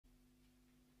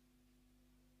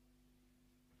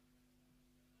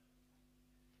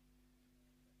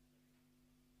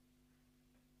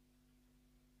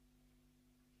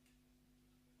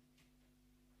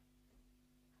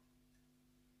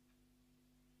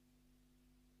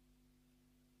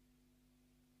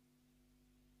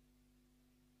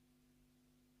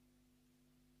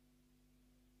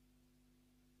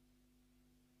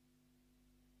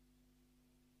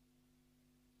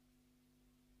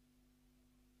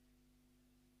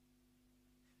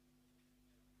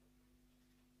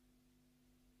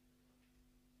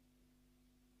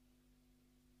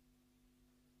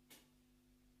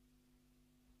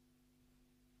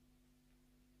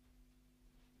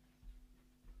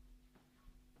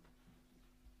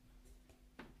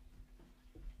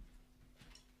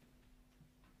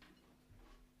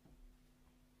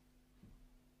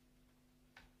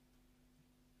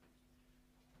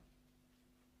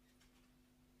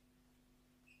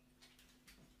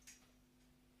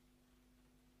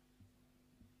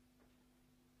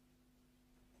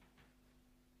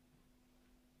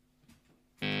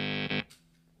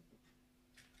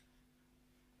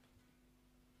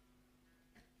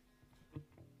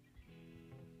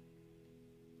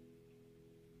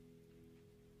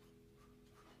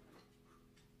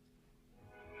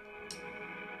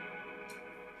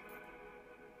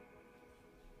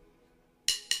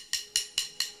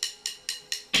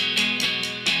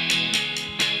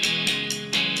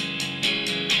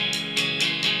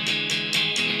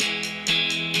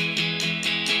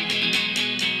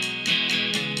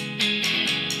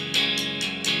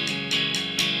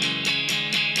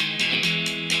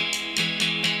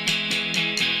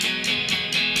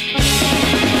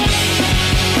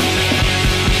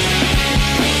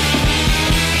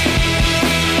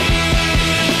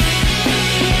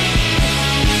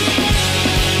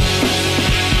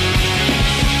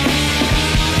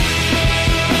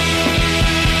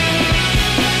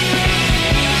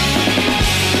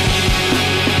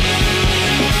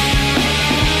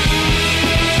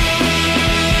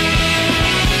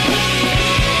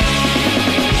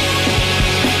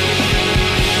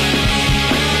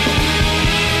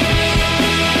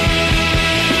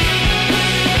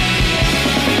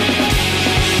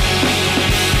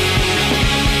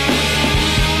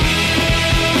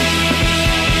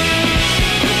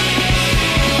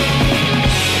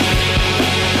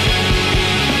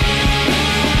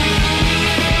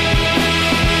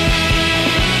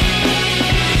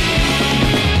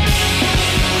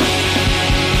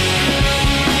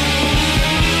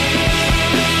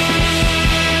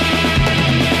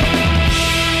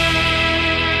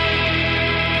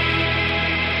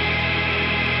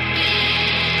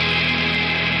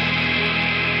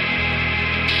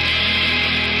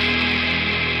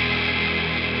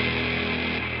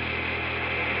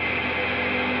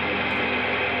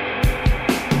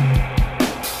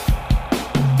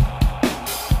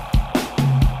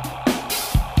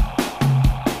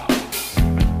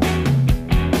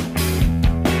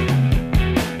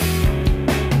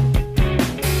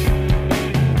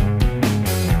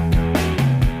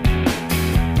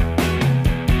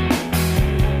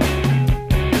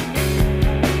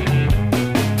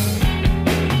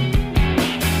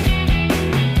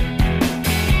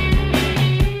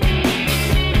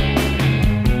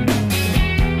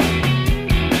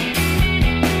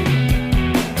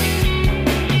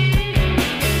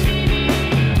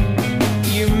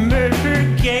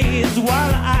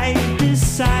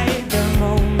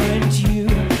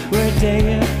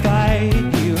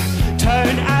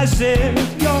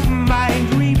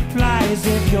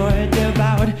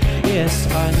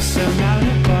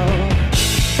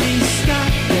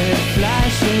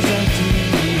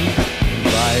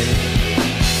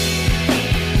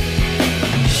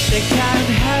They can't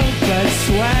help but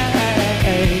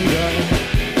sway your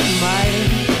mind.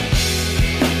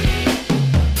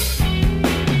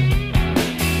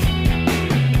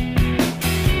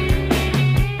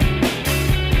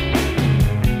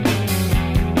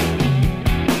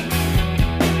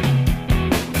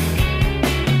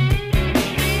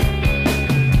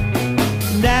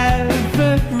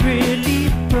 Never really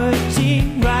putting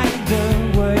right the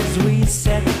words we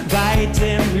said by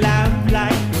dim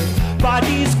lamplight.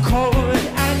 Bodies cold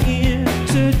and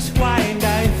intertwined.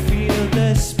 I feel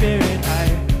the spirit, I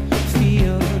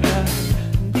feel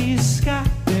these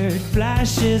scattered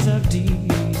flashes of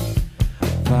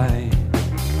divine.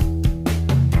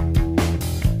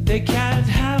 They can't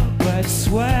help but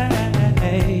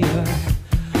sway your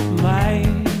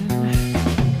mind.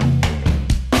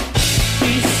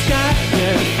 These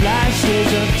scattered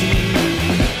flashes of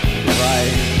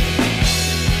divine.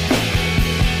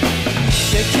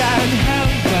 They can't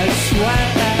help but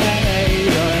sway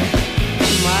your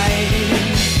mind.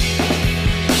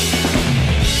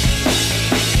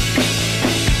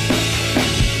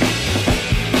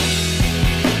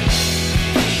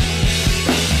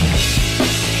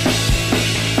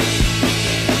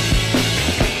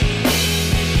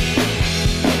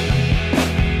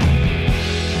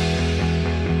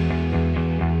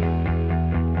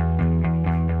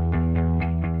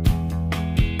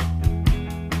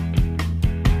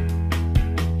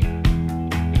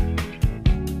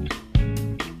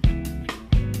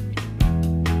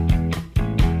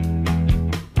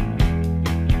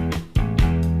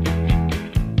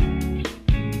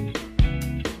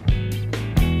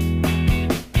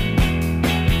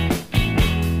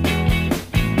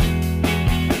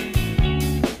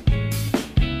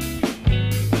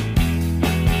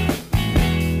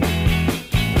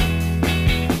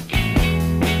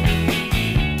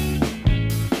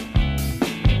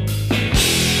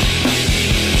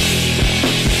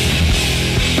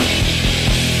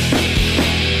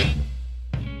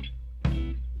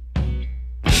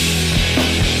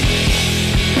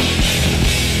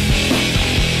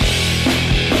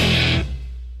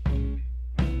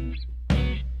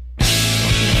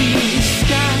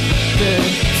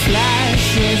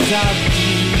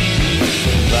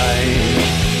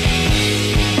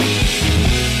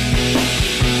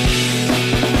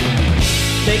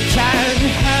 They can't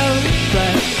help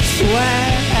but sway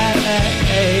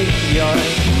your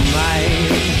mind.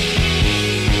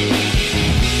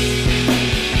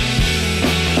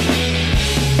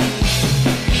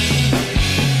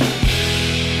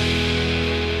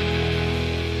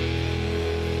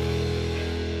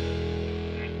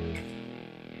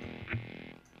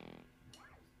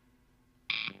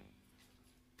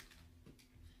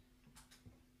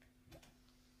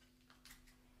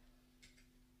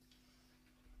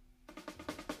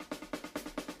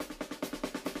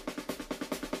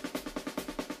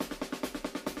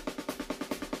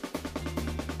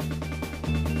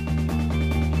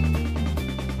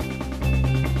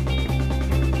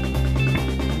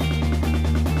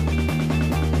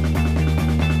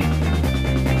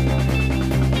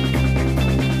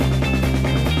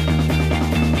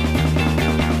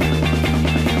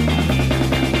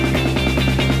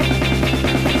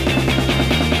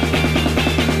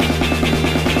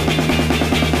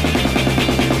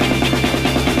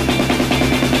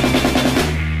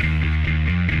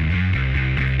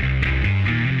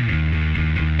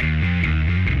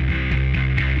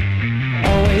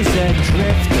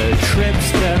 Drifter trips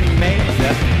to make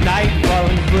the night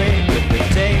won't break, but the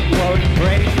day won't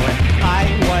break. When I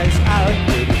was out,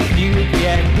 did you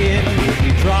get in? Did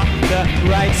you drop the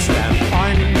right stamp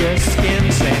on your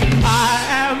skin? Saying I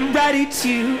am ready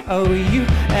to owe you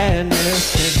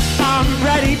anything. I'm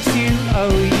ready to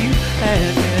owe you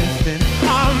anything.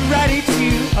 I'm ready to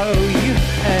owe you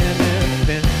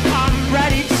anything. I'm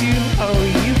ready to owe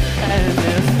you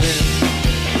anything.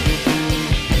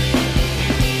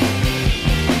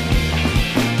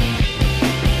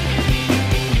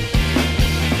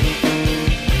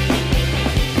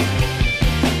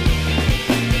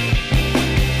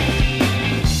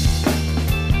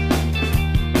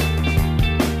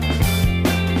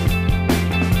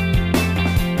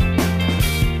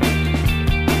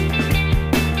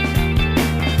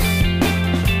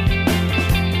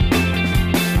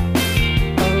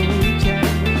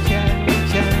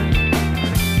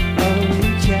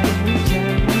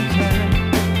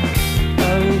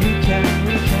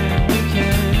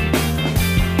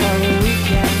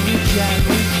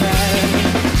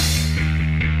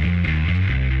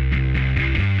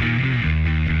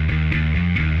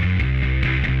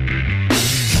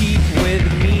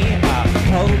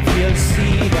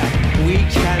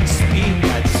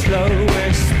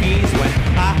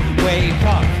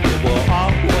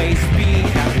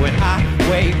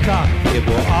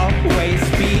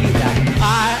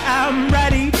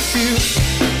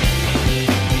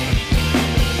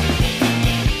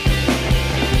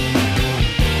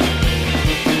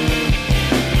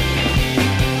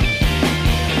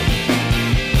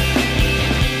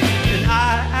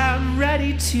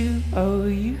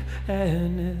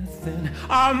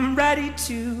 ready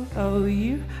to owe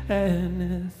you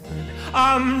anything.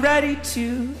 I'm ready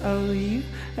to owe you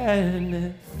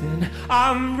anything.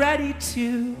 I'm ready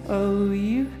to owe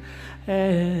you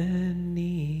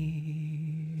anything.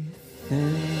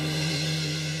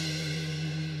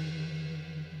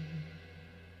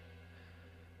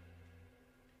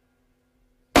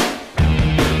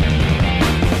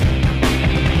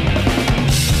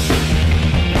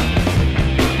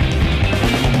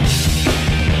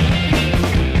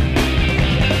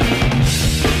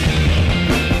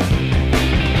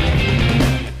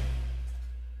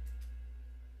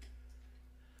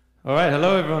 All right,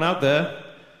 hello everyone out there.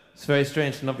 It's very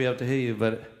strange to not be able to hear you,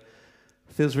 but it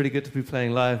feels really good to be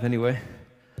playing live anyway.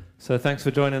 So thanks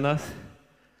for joining us.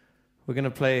 We're going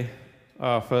to play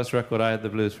our first record, I Had the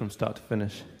Blues, from start to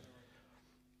finish.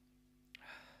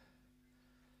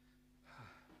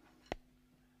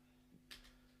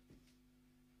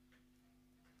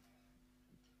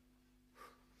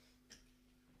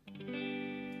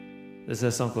 This is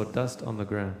a song called Dust on the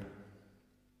Ground.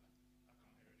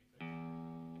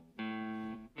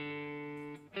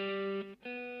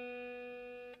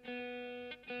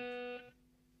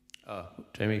 Oh,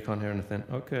 Jamie, you can't hear anything.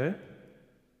 Okay.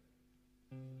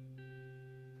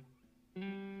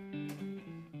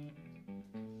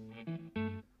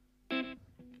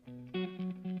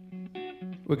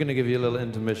 We're going to give you a little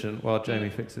intermission while Jamie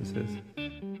fixes his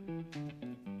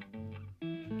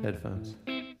headphones.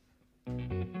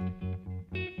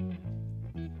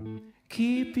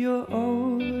 Keep your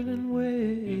old and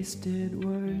wasted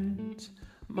words.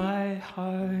 My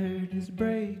heart is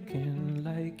breaking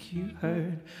like you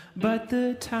heard, but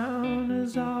the town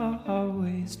has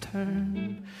always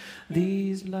turned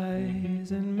these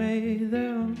lies and made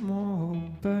them all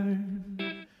burn.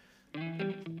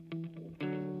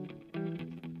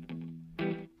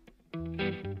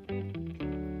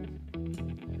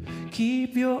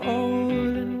 Keep your old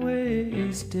and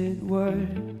wasted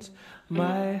words.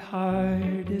 My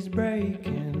heart is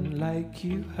breaking like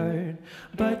you heard,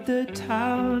 but the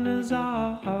town has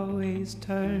always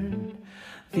turned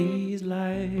these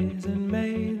lies and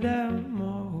made them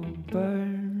all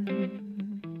burn.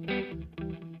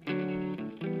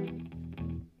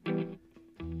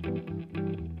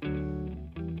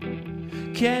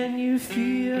 Can you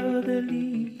feel the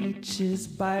leeches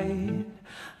bite?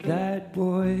 That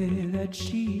boy that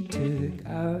she took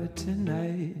out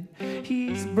tonight,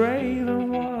 he's brave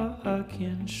and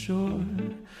walking sure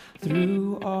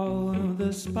through all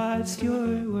the spots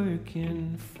you're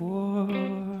working for.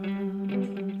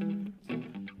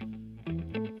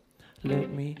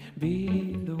 Let me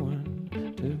be the one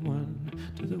to the one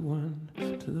to the one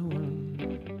to the one.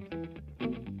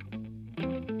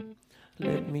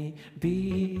 Let me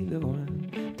be the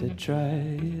one to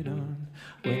try it on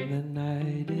when the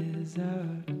night is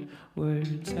out and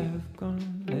words have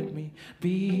gone. Let me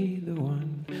be the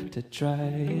one to try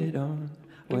it on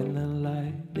when the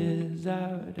light is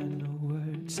out and the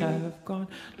words have gone.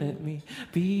 Let me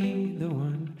be the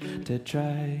one to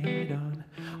try it on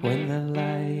when the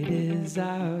light is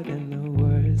out and the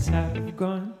words have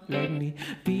gone. Let me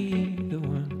be the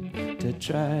one to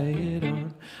try it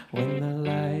on when the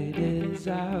light is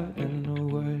out and the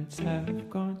words have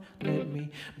gone. Let me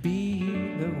be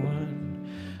the one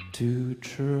to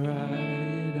try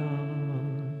it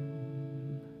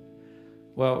on.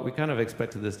 Well, we kind of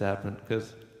expected this to happen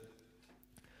because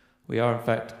we are in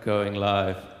fact going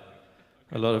live.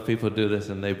 A lot of people do this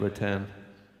and they pretend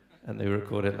and they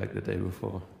record it like the day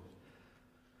before.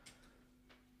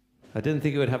 I didn't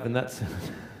think it would happen that soon.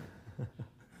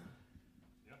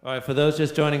 All right, for those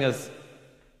just joining us,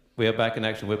 we are back in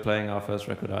action. We're playing our first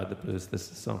record, I Had the Blues. This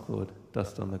is a song called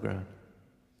Dust on the Ground.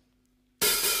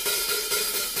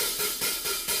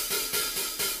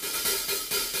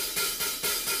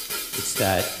 It's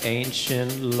that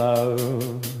ancient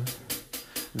love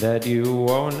that you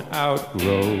won't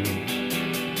outgrow.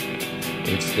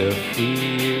 It's the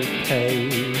fee you pay.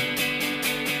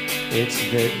 It's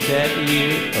the debt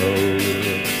you owe.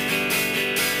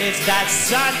 It's that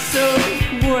sense of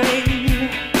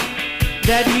weight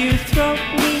that you throw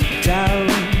me down,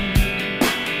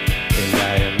 and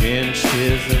I am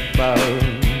inches above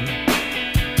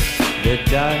the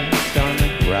dust on the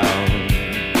ground.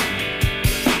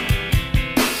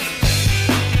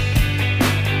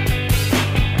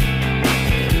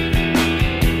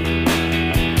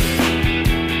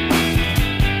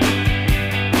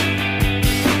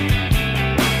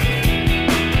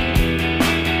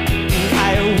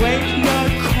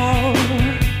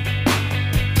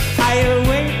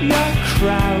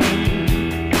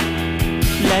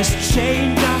 Let's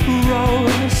change our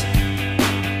roles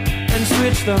and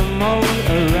switch them all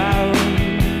around.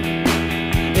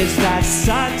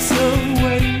 such a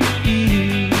way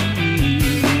you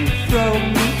throw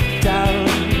me down,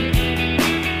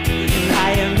 and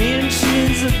I am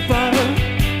inches above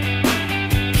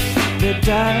the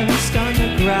dust on the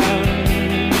ground,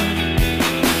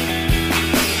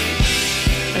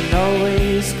 and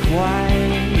always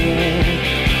quiet,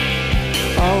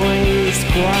 always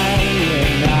quiet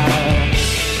now.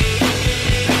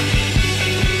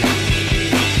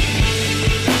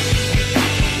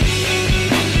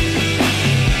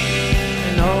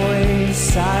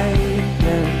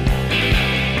 Silent,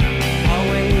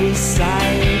 always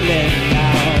silent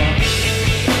now.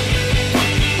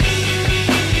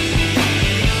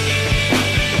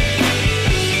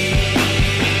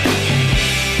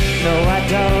 No, I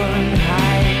don't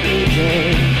hide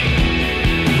it.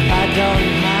 I don't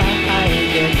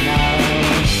hide it now.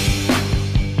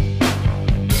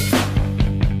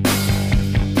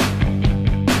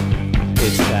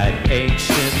 It's that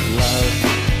ancient love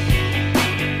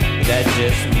that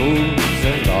just moves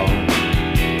along.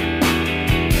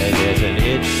 And there's an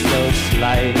itch so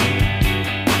slight,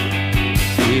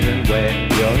 even when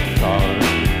you're gone.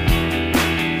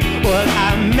 Well,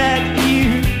 I met you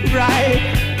right,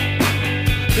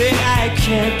 then I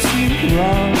kept you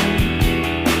wrong,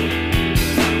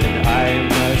 and I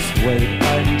must wait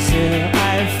until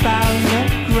I found the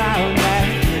ground that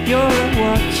you're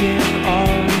walking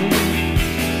on.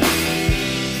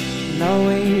 And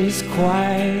always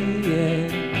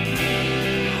quiet,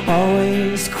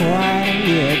 always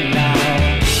quiet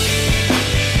now.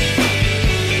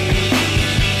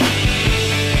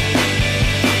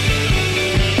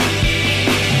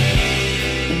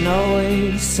 And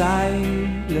always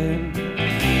silent,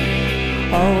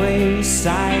 always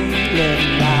silent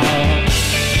now.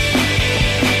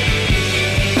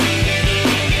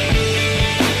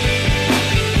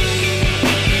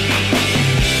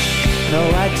 No,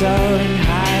 I don't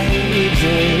hide it.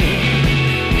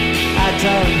 I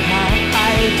don't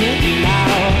hide it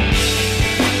now.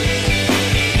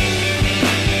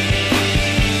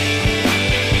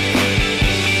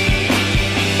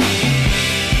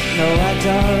 No, I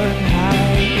don't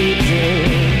hide it.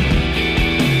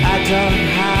 I don't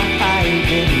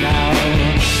hide it now.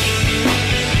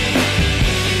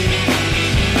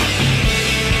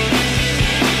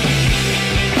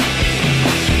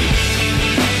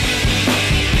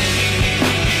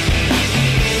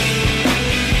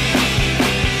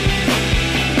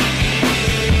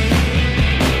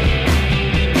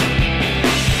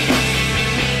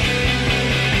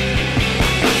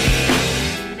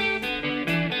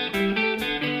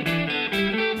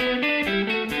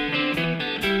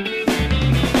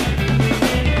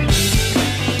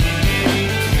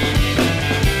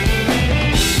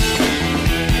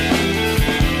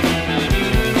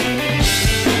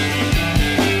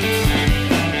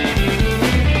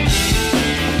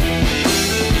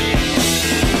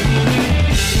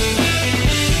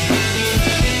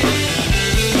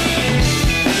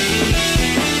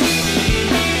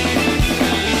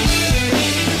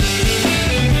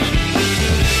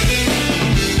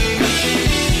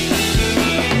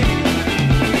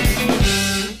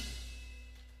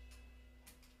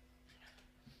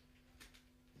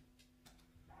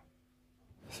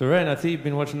 So Ren, I think you've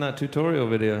been watching that tutorial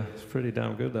video. It's pretty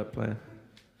damn good, that playing.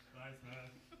 Nice, man.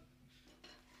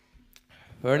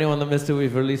 For anyone that missed it,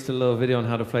 we've released a little video on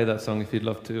how to play that song if you'd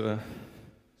love to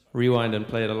rewind and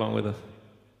play it along with us.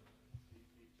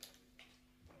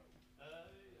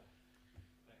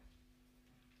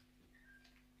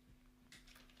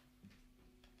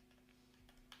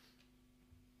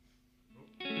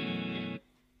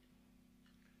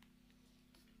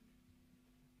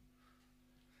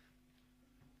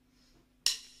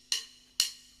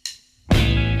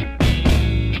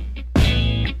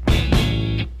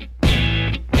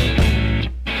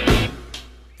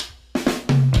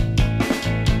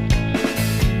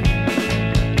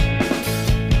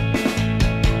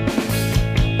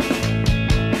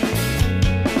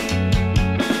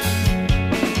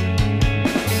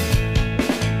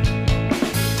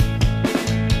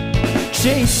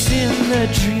 Chasing the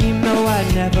dream, though I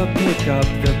never pick up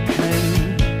the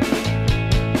pen.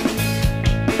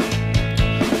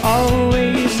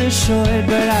 Always assured,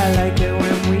 but I like it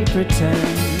when we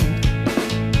pretend.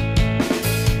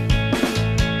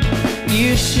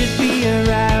 You should be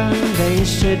around, they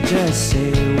should just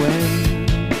say when.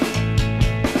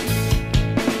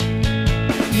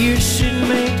 You should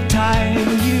make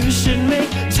time, you should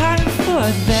make time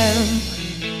for them.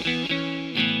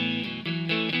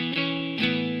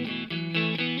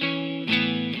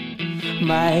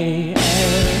 My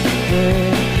ever-changing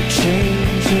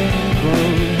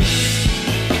ghost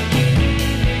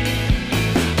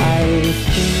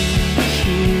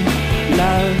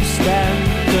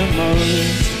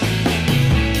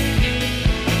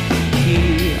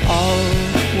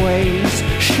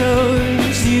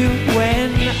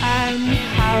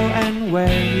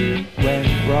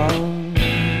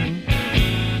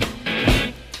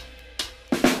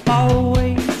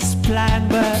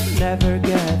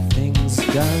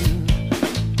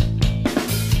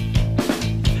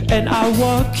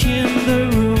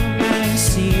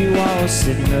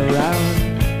dancing around.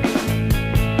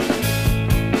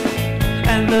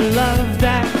 And the love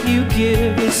that you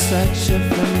give is such a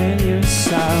familiar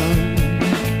sound.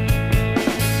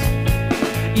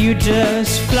 You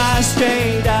just fly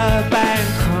straight up and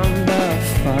come the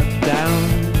fuck down.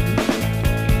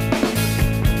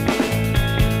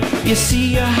 You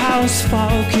see your house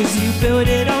fall 'cause you built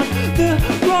it on the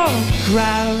wrong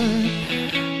ground.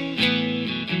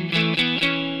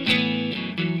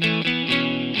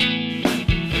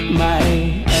 My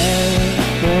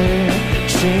ever-changing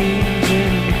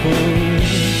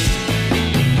voice,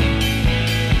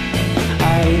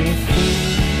 I think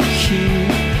he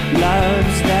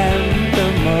loves them the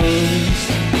most.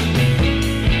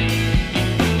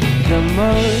 The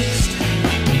most.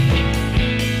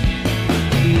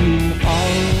 He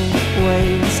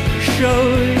always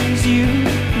shows you.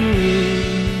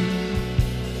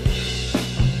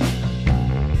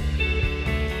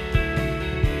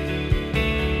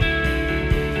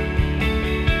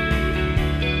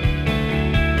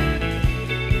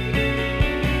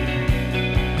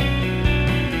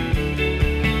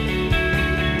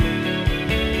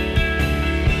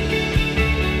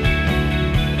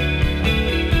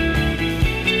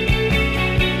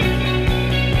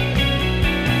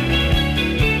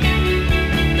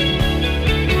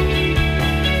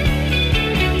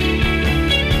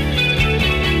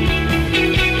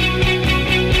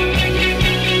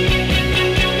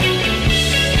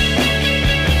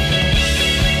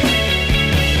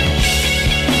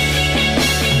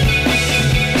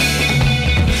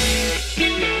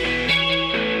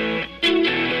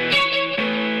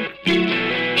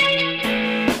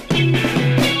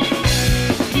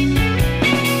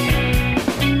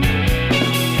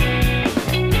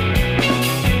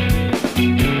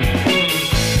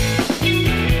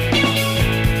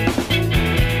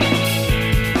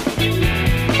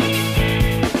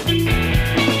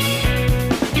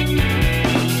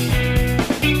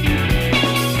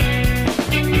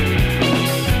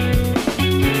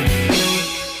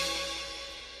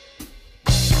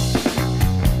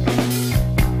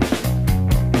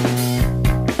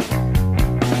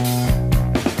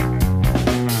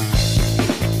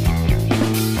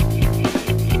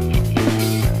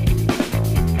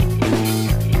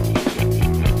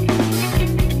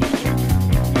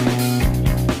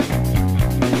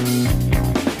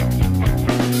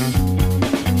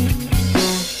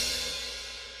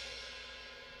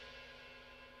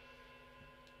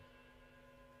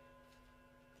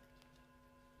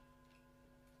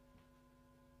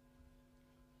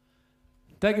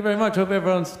 Thank you very much. Hope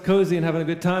everyone's cozy and having a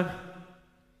good time.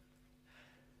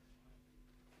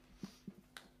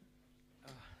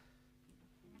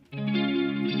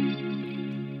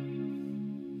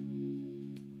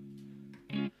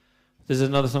 This is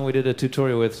another song we did a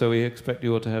tutorial with, so we expect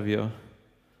you all to have your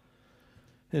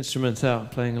instruments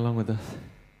out, playing along with us.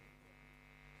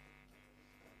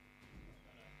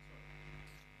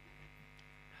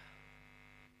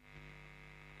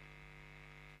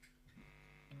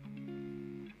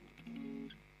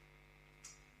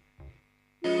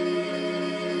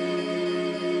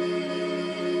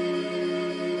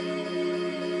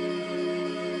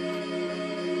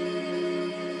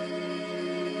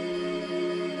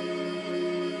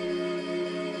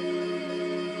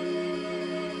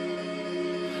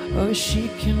 Oh, she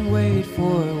can wait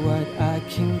for what I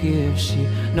can give. She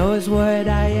knows what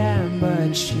I am,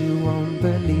 but she won't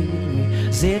believe me.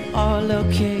 Is it all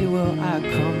okay? Will I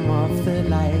come off the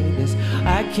lightest?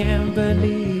 I can't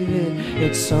believe it.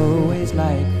 It's always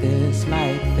like this,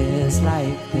 like this,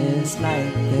 like this,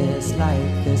 like this,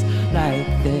 like this,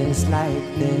 like this, like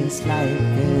this, like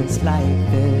this,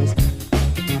 like this.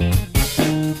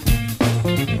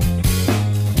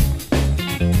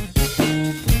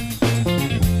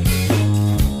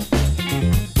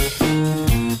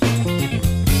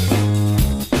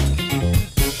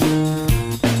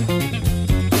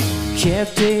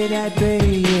 Kept it at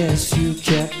bay, yes, you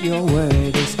kept your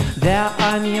word. It's there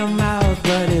on your mouth,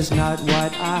 but it's not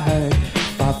what I heard.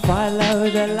 If I follow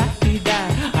the light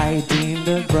that I deem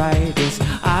the brightest,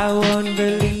 I won't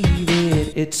believe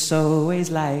it. It's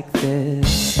always like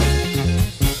this.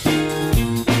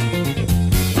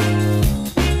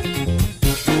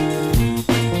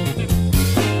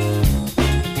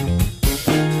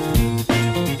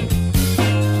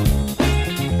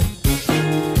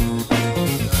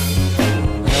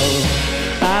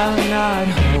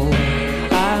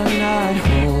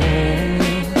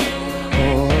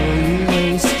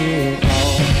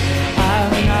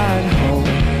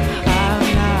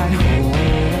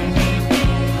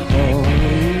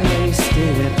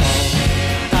 It all.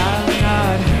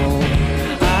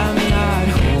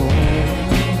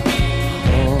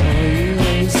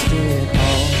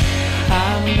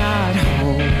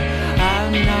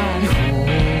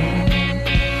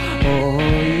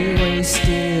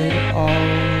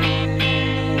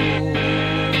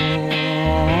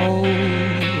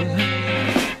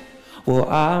 Well,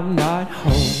 I'm not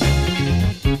home.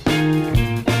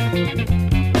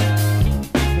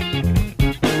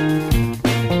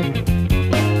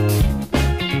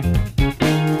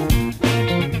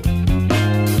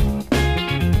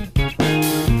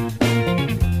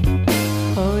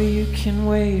 Oh, you can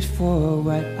wait for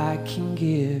what I can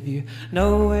give you.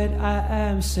 Know what I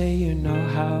am, say you know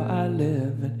how I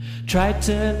live. And try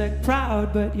to look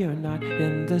proud, but you're not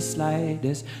in the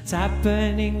slightest. It's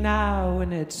happening now,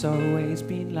 and it's always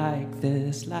been like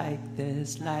this, like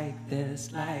this, like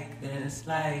this, like this,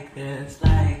 like this,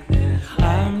 like this.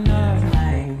 I'm not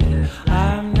home,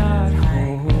 I'm not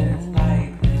home.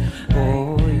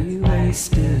 Oh, you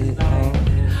wasted all.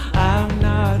 I'm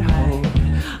not home,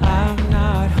 I'm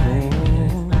not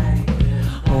home.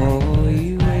 Oh,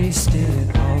 you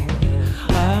wasted all.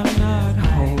 I'm not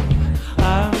home,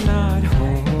 I'm not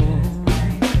home.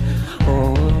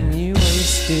 Oh, you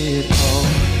wasted all.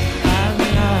 I'm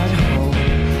not home,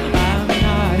 I'm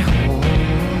not home.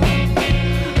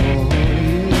 Oh,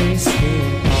 you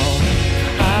wasted all.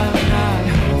 I'm not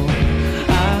home,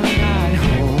 I'm not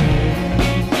home.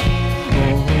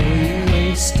 Oh, you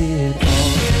wasted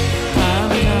all.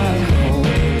 I'm not home,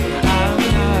 I'm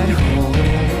not home.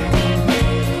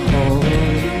 Oh,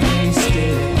 you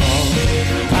wasted all.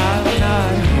 I'm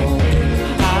not home,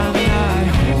 I'm not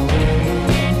home.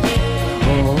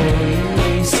 Oh, you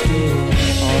wasted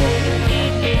all.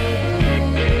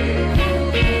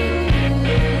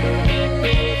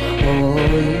 Oh,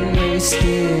 you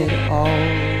wasted all.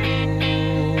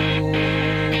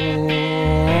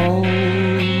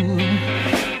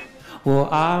 Well,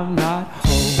 I'm not home.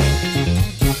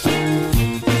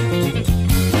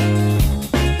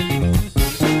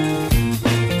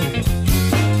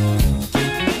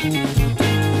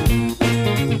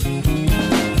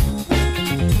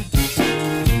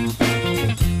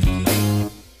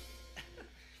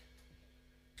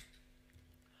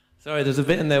 Sorry, there's a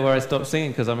bit in there where I stopped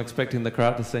singing because I'm expecting the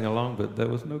crowd to sing along, but there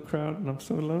was no crowd and I'm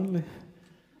so lonely.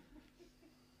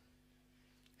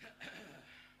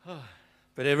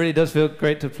 But it really does feel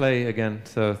great to play again,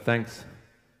 so thanks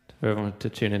to everyone to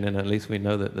tuning in. At least we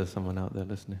know that there's someone out there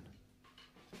listening.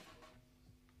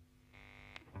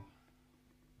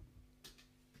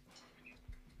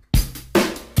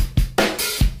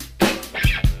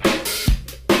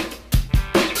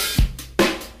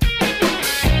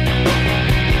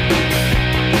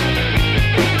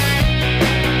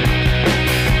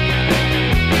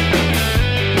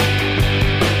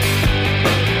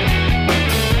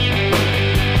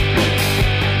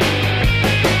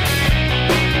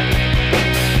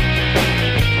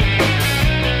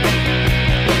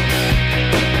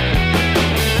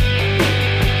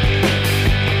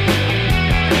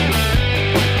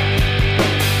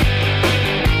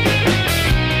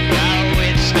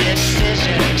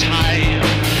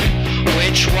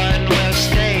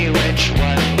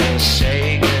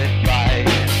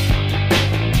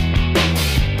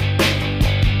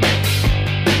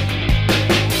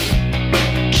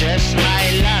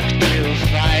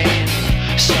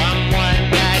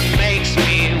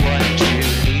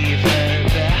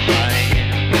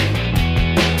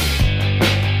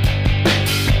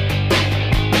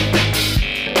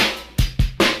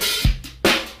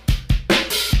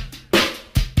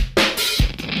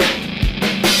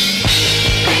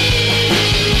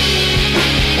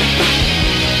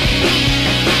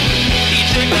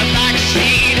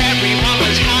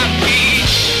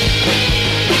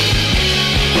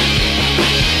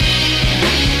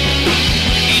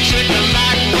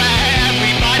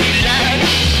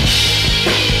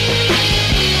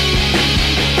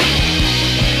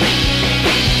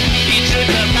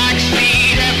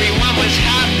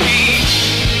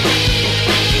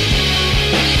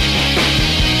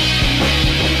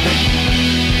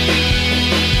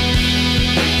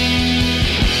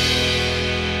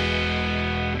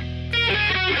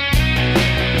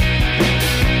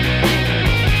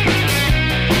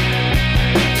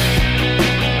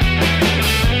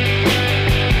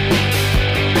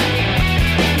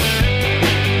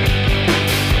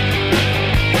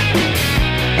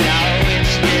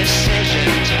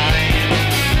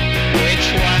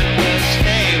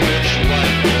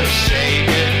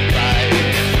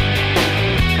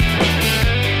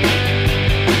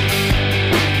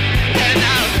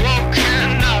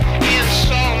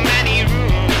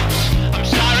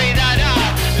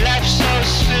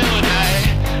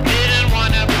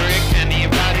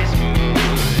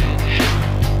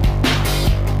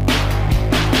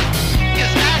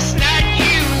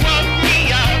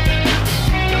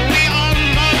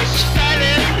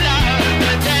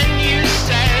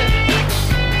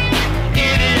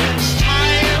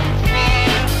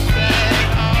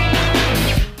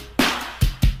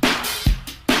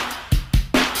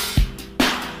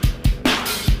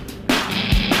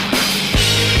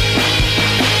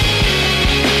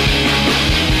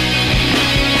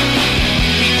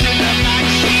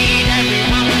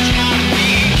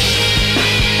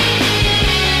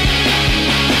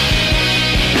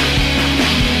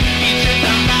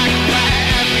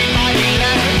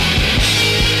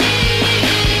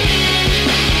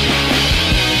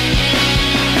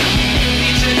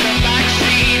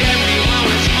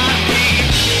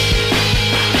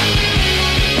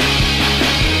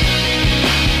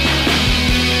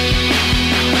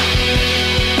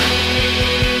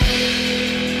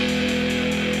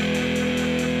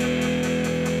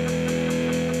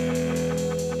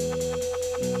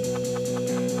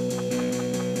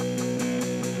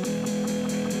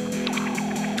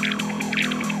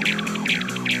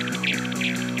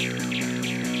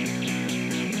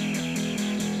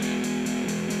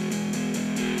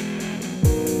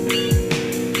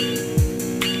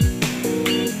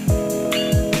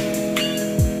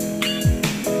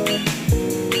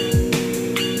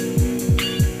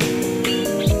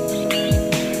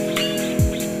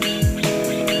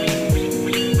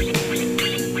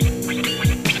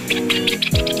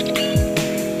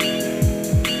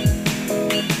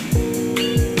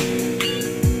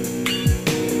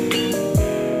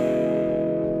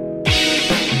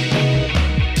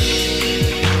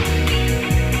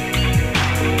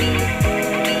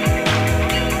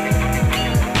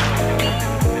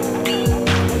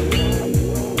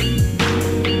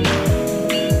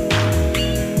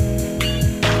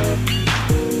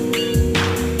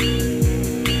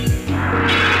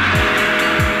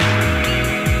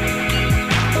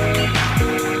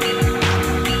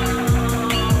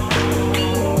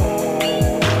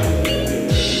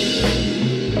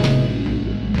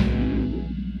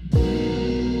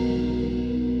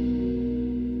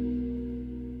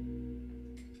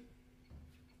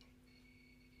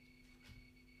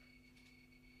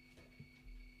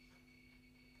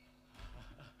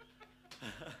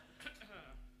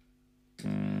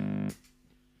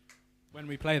 When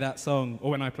we play that song,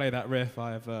 or when I play that riff,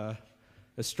 I have a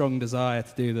strong desire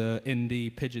to do the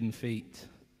indie Pigeon Feet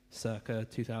circa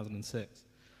 2006,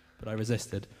 but I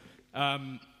resisted.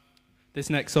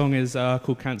 This next song is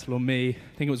called Cancel On Me.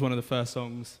 I think it was one of the first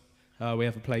songs we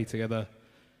ever played together.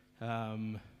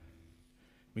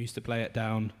 We used to play it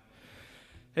down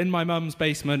in my mum's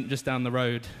basement just down the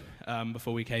road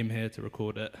before we came here to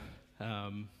record it.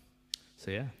 So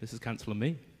yeah, this is Cancel On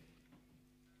Me.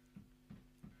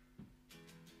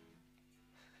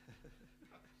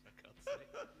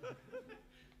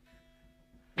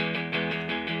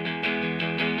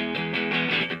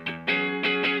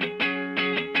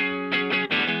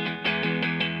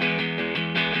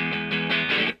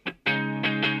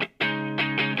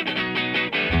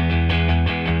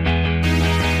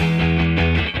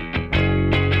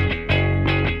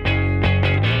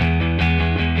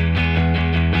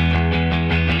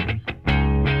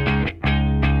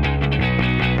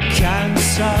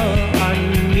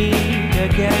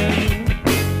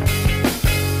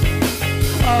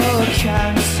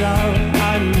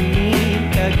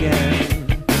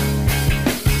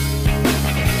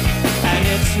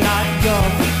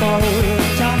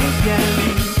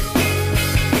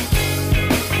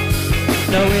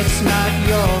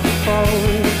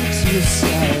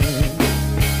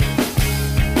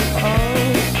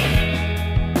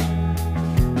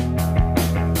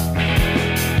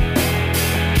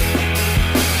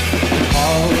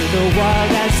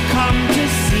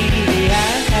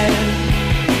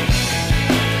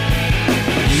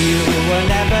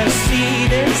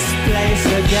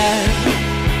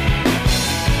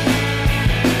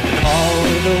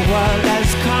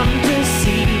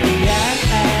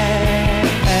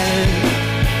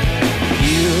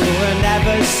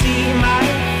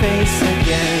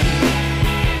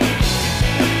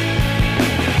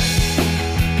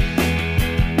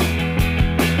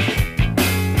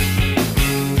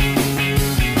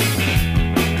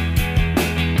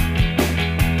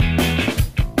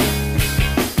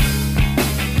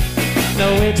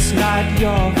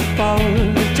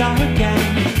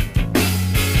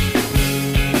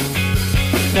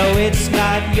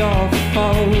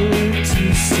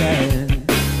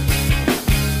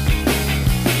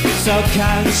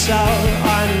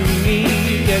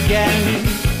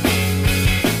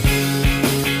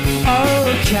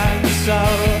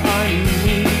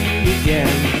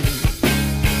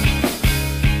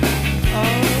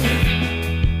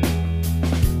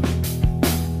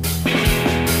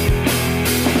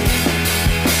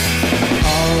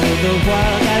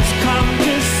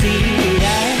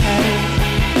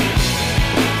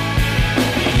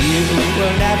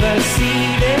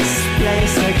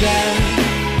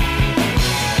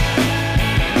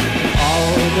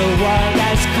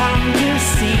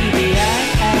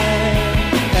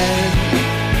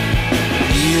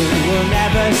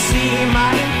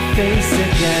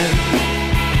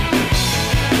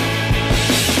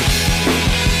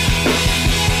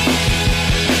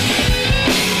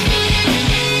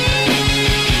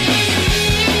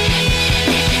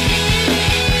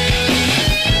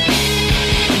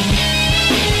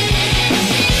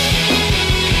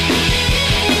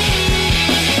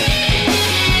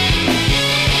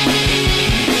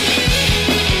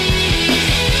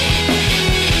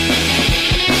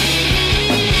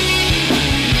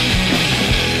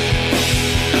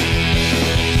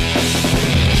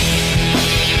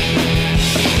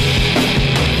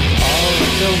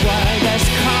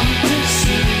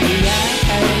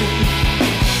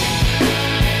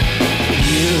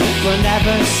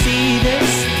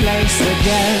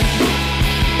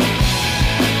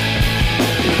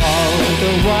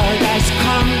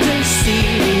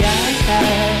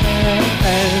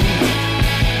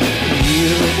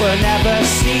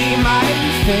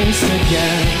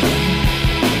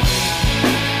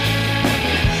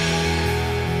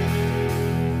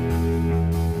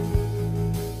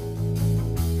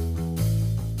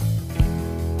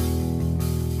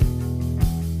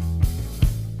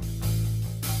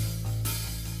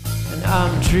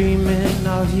 I'm dreaming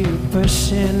of you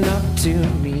pushing up to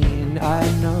me, and I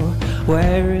know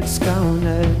where it's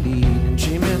gonna lead. And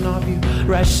dreaming of you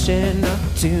rushing up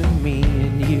to me,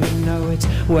 and you know it's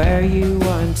where you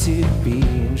want to be.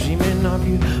 And dreaming of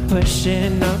you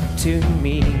pushing up to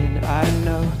me, and I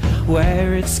know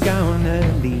where it's gonna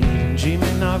lead. And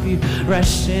dreaming of you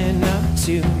rushing up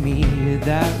to me,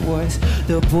 that was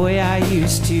the boy I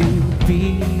used to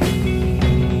be.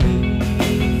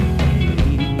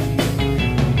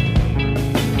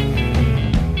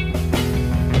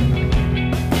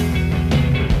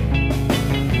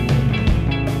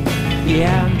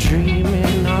 Yeah, I'm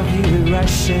dreaming of you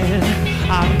rushing.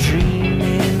 I'm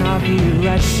dreaming of you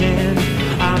rushing.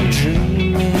 I'm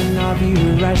dreaming of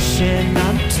you rushing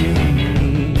up to me.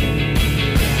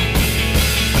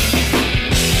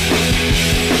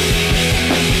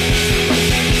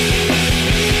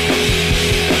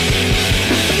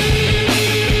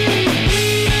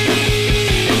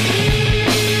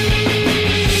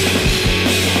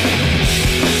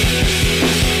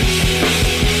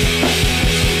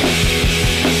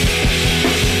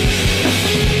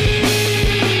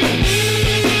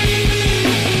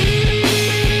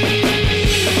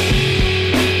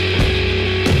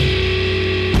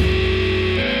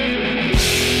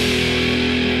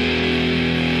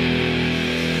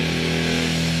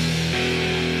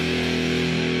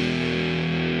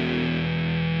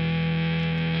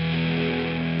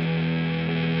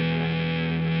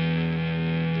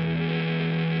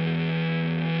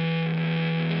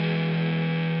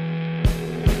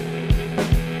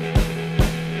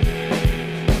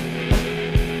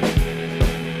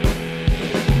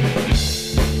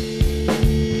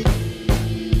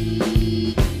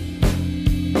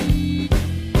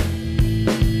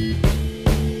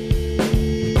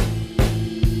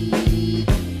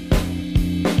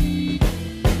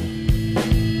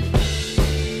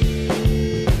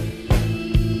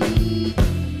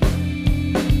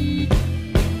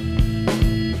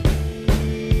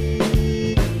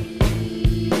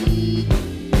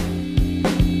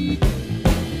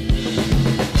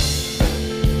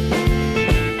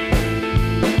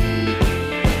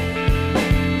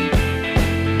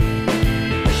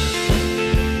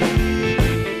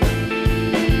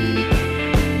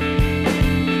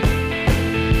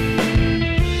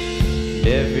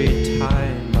 Every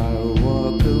time I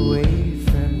walk away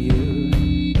from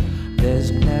you,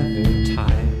 there's never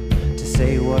time to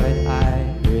say what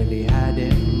I really had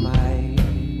in mind.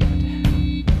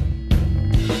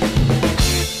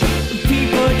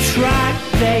 People try,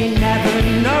 they never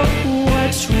know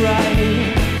what's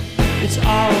right. It's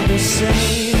all the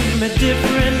same, a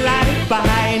different light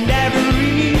behind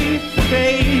every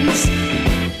face.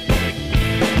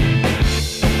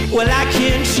 Well, I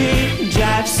can't change,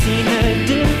 I've seen a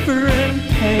different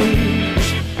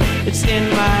page. It's in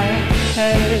my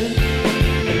head,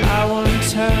 and I won't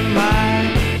turn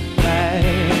my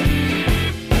back.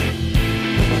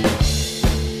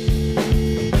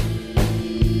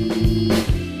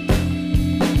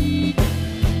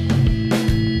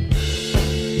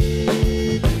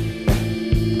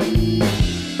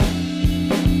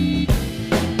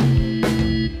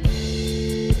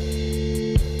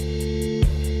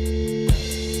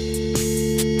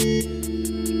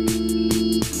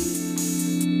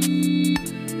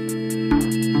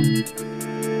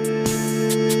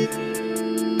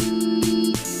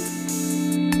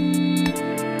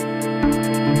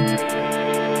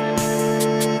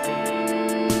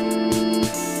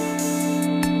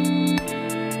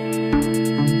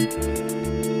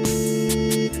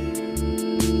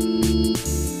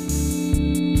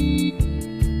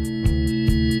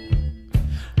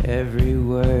 Every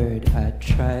word I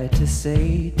try to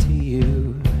say to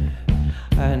you,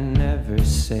 I never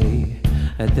say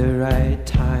at the right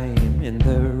time, in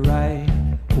the right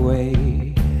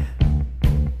way.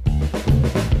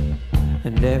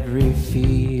 And every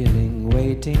feeling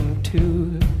waiting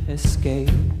to escape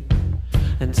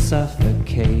and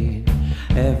suffocate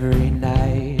every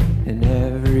night and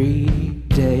every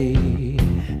day.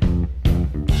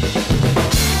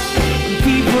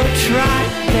 People try,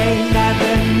 they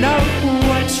never know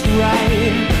what's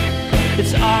right.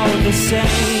 It's all the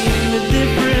same, a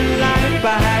different light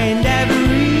behind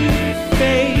every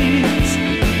face.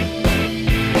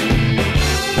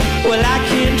 Well, I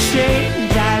can't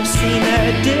change, I've seen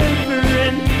a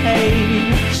different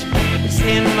page. It's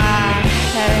in my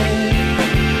head,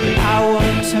 I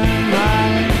won't turn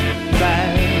my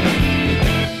back.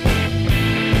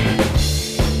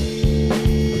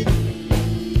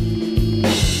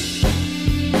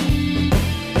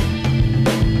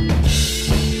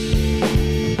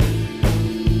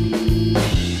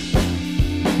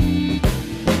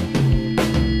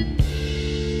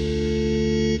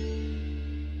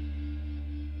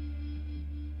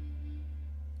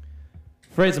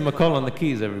 Fraser McCall on the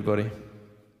keys, everybody.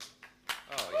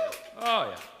 Oh, yeah.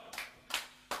 Oh,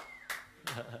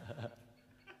 yeah.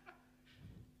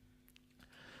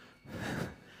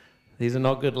 These are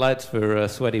not good lights for a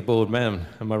sweaty, bald man.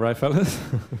 Am I right, fellas?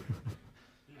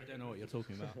 I don't know what you're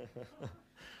talking about.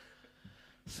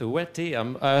 Sweaty.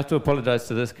 I have to apologize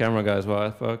to this camera guy as well. I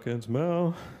fucking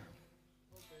smell.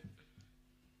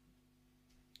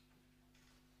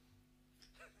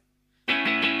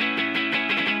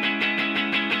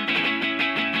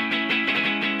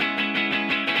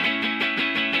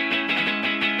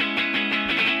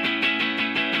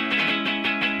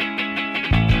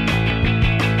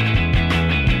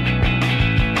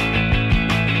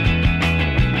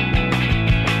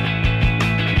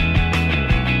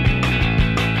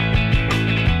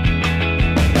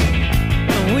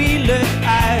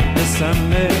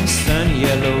 summer sun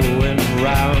yellow and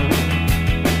round.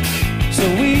 So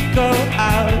we go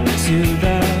out to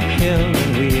the hill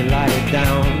and we lie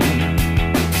down.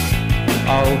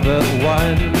 All but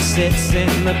one sits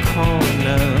in the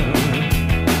corner,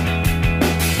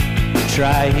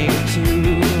 trying to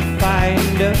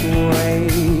find a way.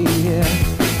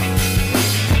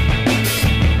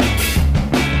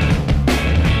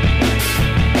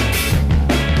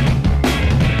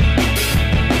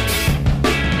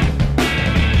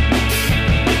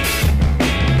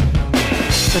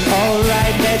 And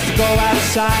alright, let's go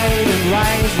outside and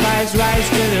rise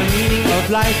to the meaning of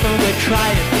life. And we're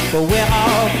trying, but we're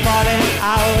all falling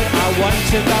out. I want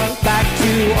to go back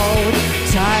to old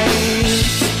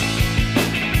times.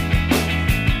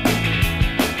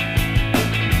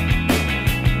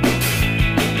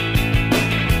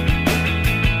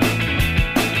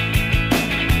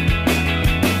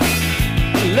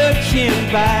 Looking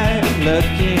back,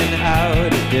 looking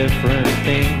out at different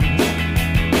things.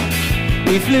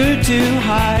 We flew too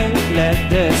high, let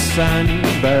the sun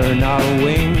burn our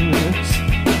wings.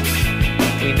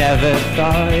 We never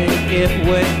thought it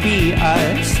would be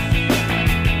us,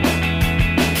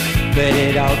 but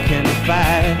it all can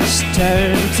fast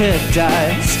turn to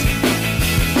dust.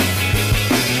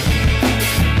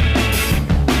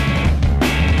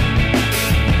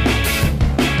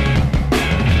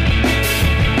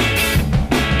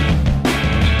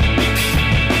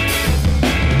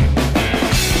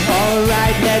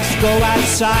 Let's go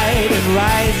outside and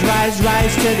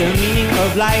rise to the meaning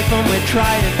of life. And we're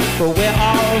trying, but we're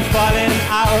all falling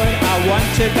out. I want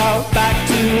to go back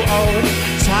to old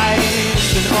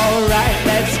times. And alright,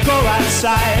 let's go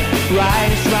outside.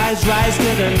 Rise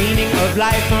to the meaning of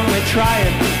life. And we're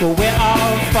trying, but we're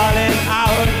all falling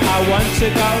out. I want to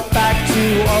go back to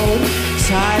old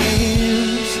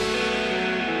times.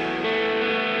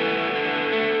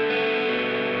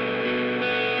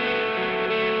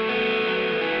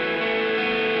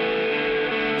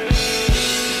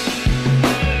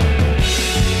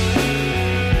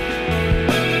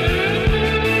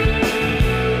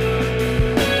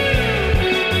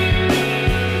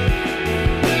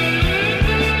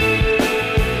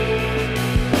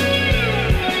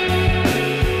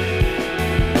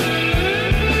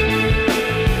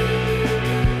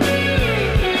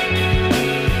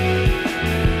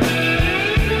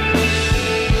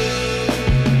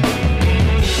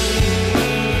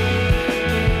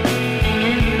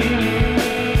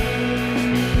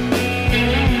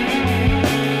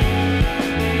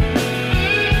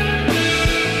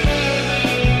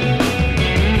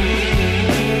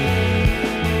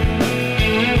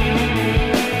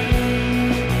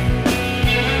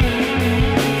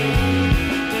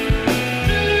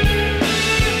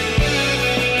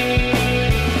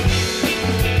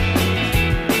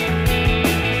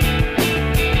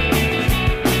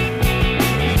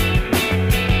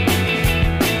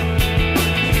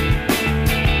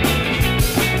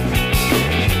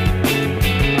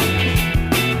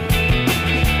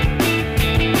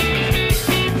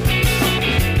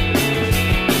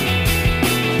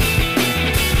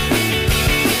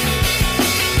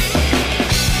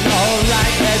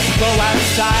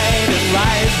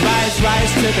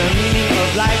 Rise to the meaning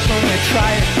of life. And we're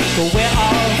trying, but we're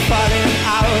all falling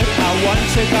out. I want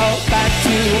to go back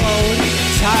to old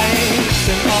times.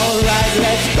 And alright,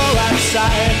 let's go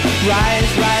outside. Rise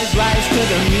to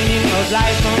the meaning of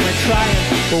life. And we're trying,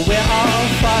 but we're all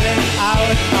falling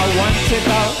out. I want to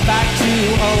go back to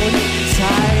old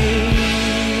times.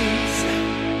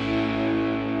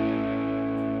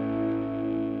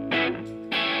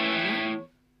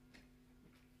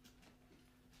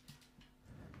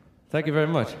 Thank you very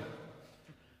much.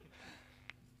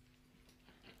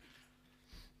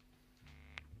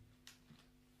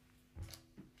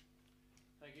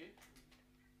 Thank you.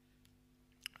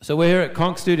 So we're here at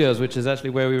Konk Studios, which is actually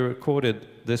where we recorded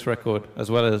this record,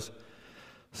 as well as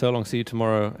So Long, See You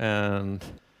Tomorrow, and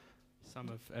some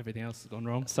of everything else has gone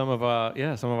wrong. Some of our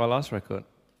last record.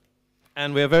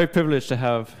 And we are very privileged to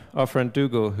have our friend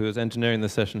Dougal, who is engineering the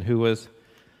session, who was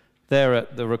there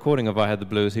at the recording of I Had the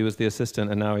Blues. He was the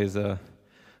assistant, and now he's a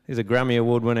Grammy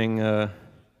Award-winning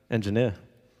engineer.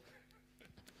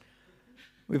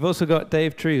 We've also got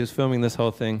Dave Tree, who's filming this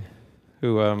whole thing,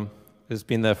 who has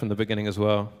been there from the beginning as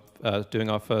well, doing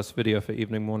our first video for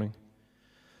Evening Morning.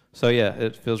 So yeah,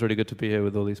 it feels really good to be here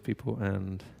with all these people,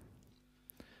 and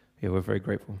yeah, we're very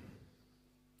grateful.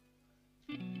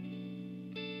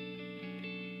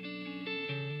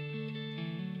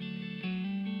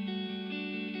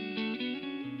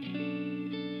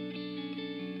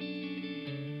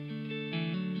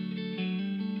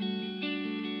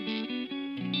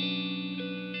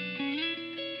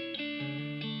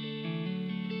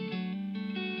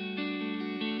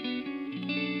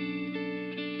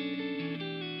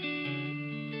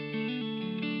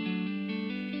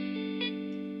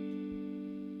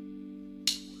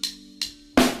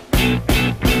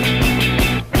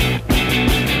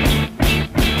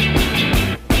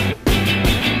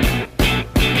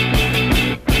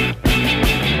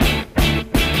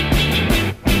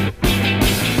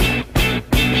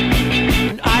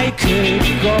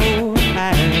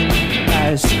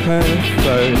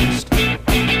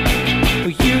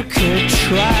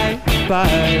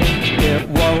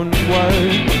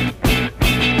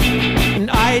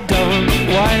 I don't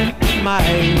want my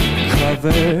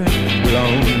cover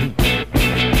blown.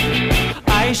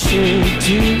 I should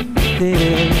do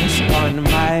this on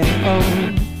my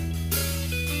own.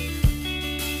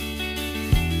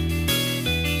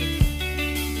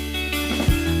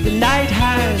 The night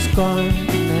has gone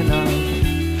and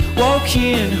I'm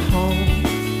walking home,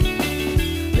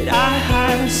 but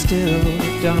I still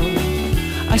don't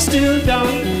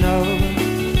know.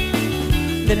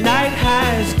 The night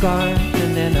has gone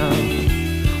and then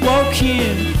I'm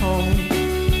walking home,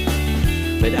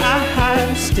 but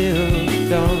I still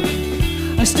don't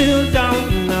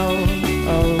know.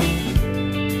 Oh.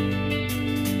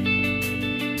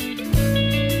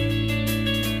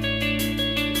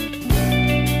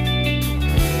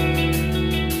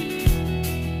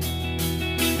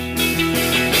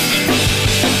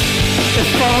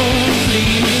 If only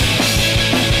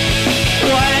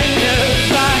one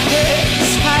of our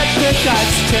heads had the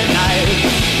guts tonight.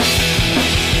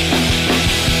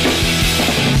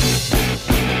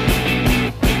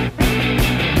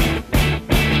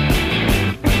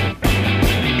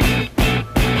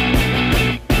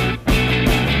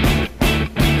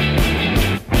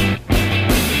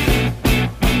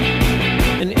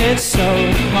 And it's so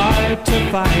hard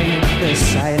to find the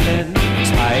silent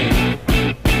type,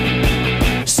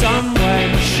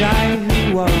 someone shy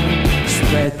who won't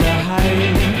spread the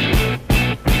hype.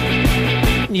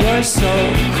 You're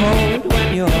so cold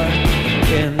when you're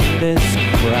in this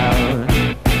crowd,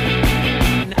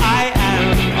 and I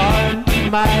am on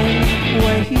my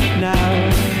way now.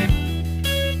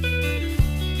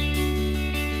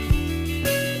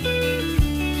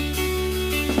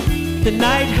 The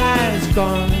night has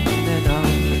gone and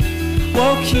I'm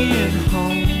walking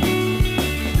home,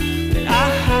 but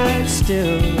I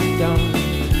still don't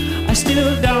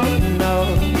know.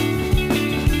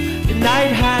 The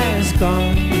night has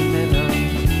gone and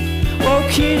I'm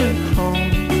walking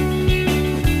home,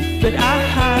 but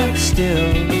I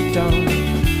still don't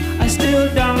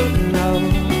know.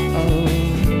 Oh.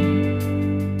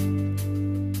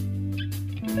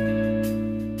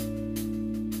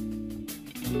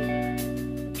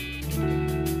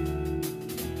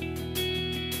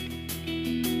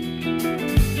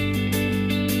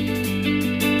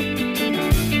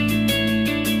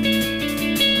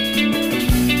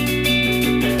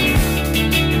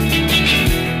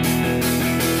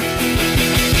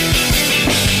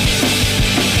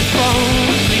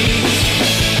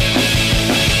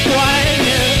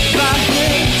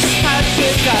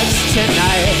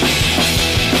 Tonight,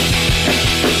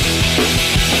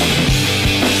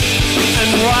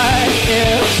 and what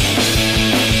if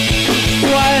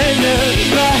one of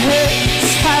the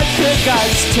hits had the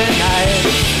guts tonight?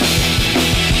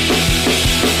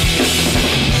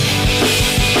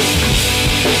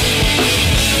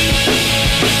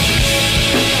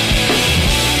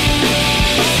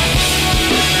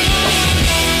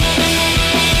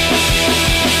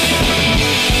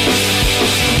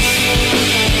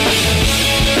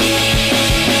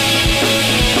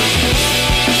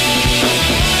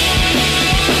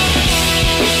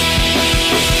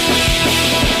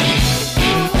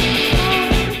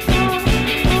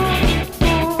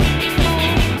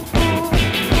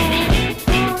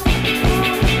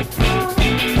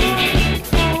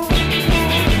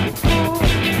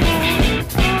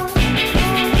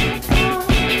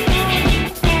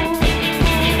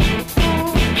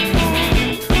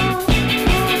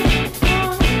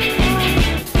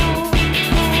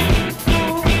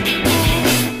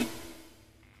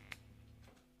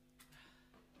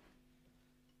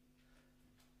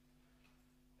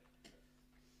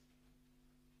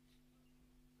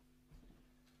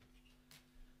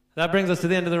 That brings us to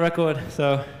the end of the record.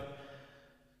 So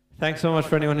thanks so much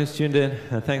for anyone who's tuned in,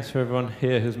 and thanks for everyone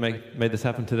here who's made this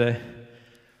happen today.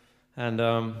 And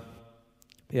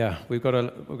yeah, we've got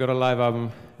a live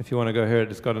album. If you want to go hear it,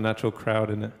 it's got a natural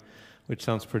crowd in it, which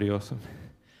sounds pretty awesome.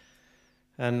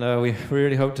 And we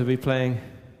really hope to be playing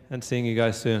and seeing you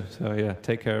guys soon. So yeah,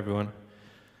 take care, everyone.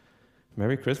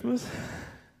 Merry Christmas.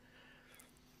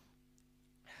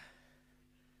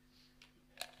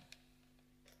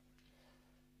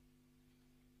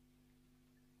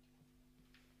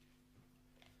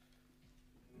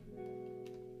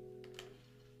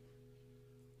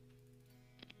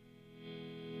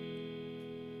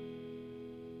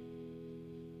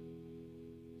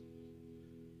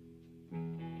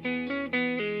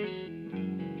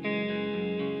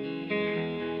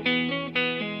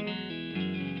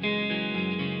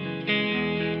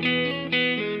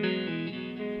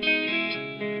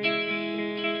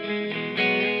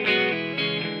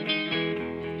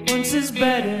 Once is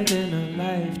better than a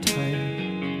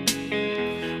lifetime.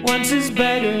 Once is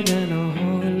better than a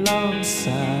whole long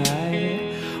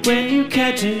sigh when you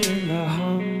catch it in the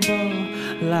humble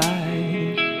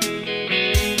light.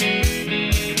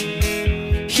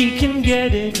 He can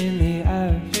get it in the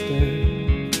after.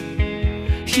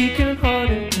 He can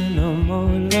hold it in a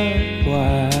molar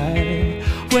wide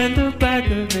when the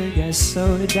back of it gets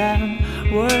so damn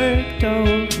worked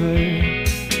over.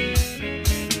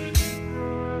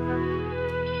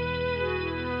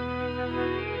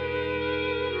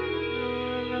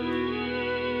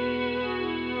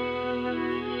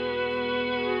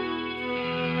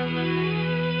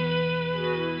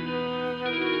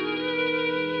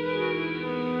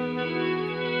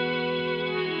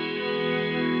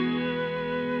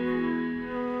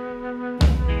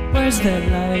 Where's that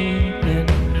lightning?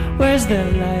 Where's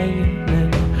that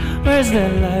lightning? Where's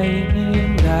that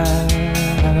lightning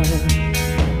now?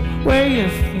 Where your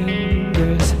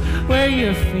fingers? Where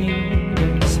your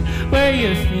fingers? Where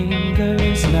your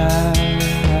fingers now?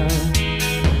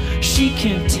 She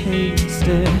can taste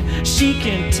it. She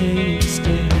can taste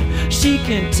it. She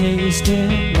can taste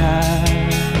it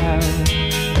now.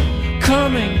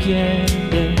 Come and get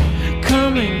it.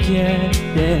 Come and get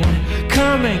it.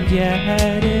 Come and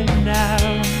get it now.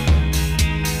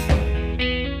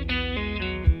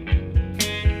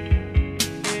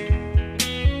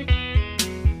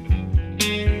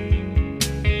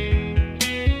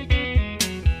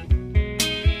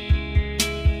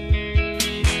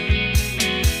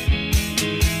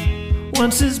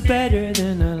 Once is better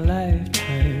than a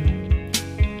lifetime.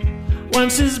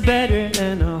 Once is better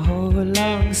than a whole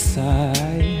long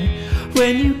sigh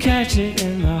when you catch it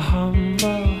in the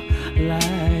humble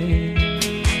light.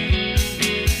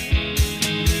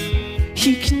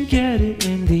 He can get it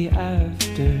in the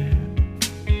after.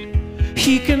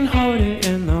 He can hold it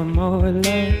in the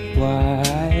molar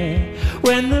wide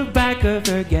when the back of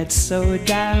her gets so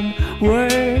damn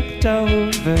worked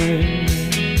over.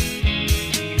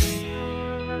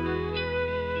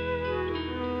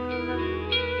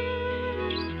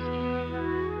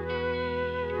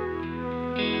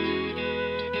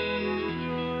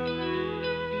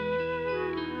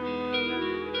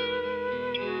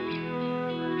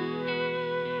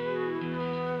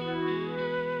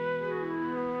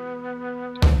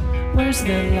 Where's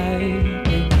the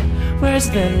lightning? Where's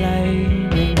the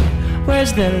lightning?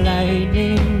 Where's the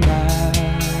lightning now?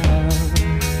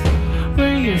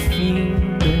 Where your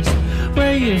fingers?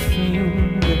 Where your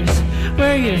fingers?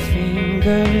 Where your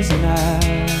fingers now?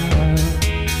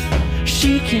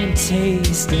 She can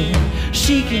taste it.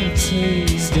 She can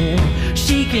taste it.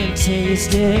 She can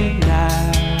taste it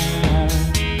now.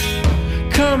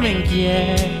 Come and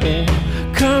get it.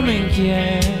 Come and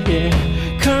get it.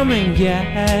 Come and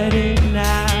get it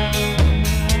now.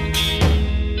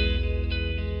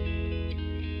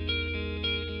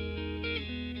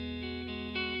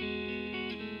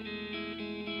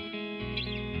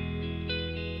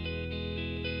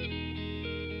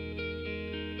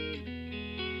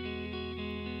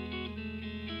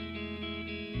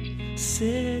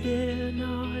 Sitting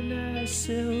on a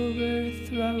silver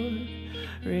throne,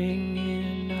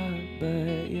 ringing up,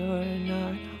 but you're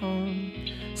not home.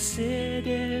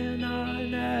 Sitting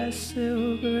on a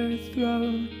silver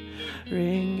throne,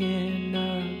 ringing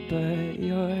up, but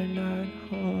you're not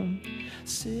home.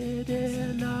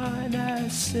 Sitting on a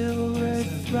silver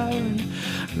throne,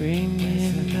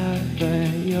 ringing up,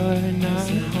 but you're not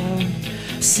home.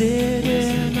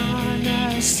 Sitting on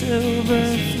a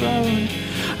silver throne,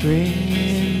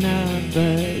 ringing up,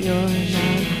 but you're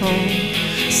not home.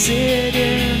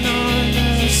 Sitting on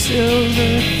a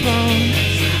silver throne,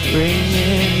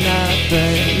 ringing up,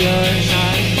 but you're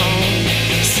not home.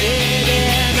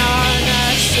 Sitting on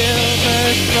a silver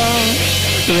throne,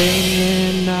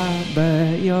 ringing up,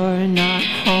 but you're not